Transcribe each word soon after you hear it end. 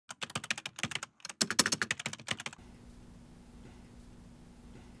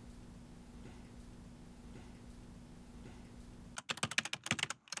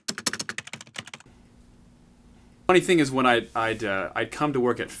Funny thing is when I'd come to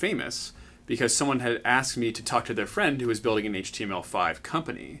work at Famous because someone had asked me to talk to their friend who was building an HTML5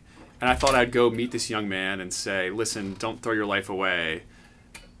 company. And I thought I'd go meet this young man and say, listen, don't throw your life away.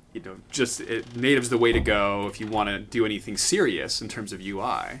 You know, native's the way to go if you want to do anything serious in terms of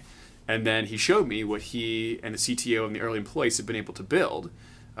UI. And then he showed me what he and the CTO and the early employees had been able to build,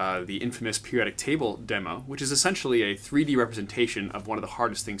 the infamous periodic table demo, which is essentially a 3D representation of one of the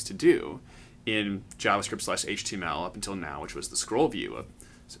hardest things to do in JavaScript/HTML up until now, which was the scroll view,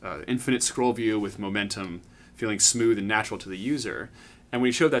 infinite scroll view with momentum feeling smooth and natural to the user. And when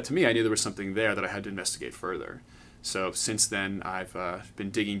he showed that to me, I knew there was something there that I had to investigate further. So since then, I've been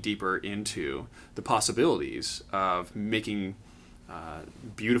digging deeper into the possibilities of making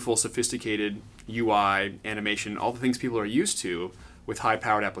beautiful, sophisticated UI, animation, all the things people are used to with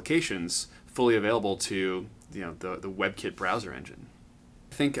high-powered applications fully available to the WebKit browser engine.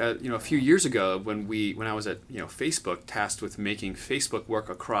 I think a few years ago when I was at Facebook, tasked with making Facebook work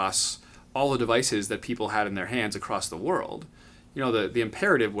across all the devices that people had in their hands across the world, the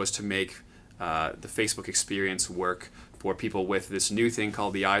imperative was to make the Facebook experience work for people with this new thing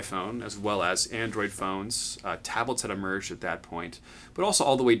called the iPhone, as well as Android phones. Tablets had emerged at that point, but also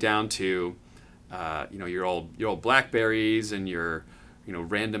all the way down to your old BlackBerries and your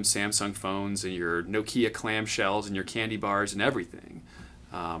random Samsung phones and your Nokia clamshells and your candy bars and everything.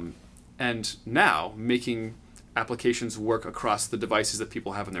 And now making applications work across the devices that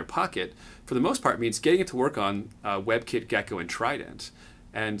people have in their pocket, for the most part, means getting it to work on WebKit, Gecko, and Trident.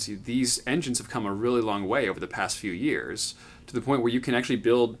 And these engines have come a really long way over the past few years, to the point where you can actually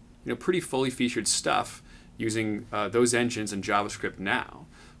build pretty fully featured stuff using those engines and JavaScript now.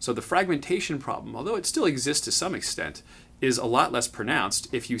 So the fragmentation problem, although it still exists to some extent, is a lot less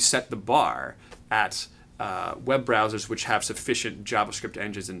pronounced if you set the bar at web browsers which have sufficient JavaScript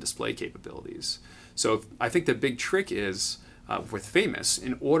engines and display capabilities. So I think the big trick is, with Famous,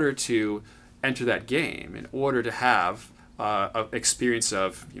 in order to enter that game, in order to have an experience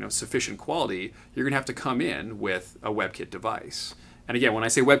of sufficient quality, you're going to have to come in with a WebKit device. And again, when I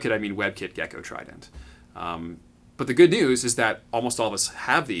say WebKit, I mean WebKit, Gecko, Trident. But the good news is that almost all of us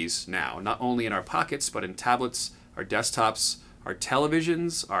have these now, not only in our pockets, but in tablets, our desktops, our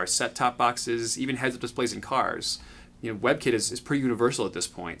televisions, our set-top boxes, even heads-up displays in cars. WebKit is pretty universal at this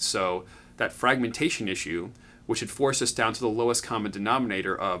point. So that fragmentation issue, which had forced us down to the lowest common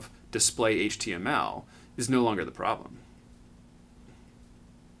denominator of display HTML, is no longer the problem.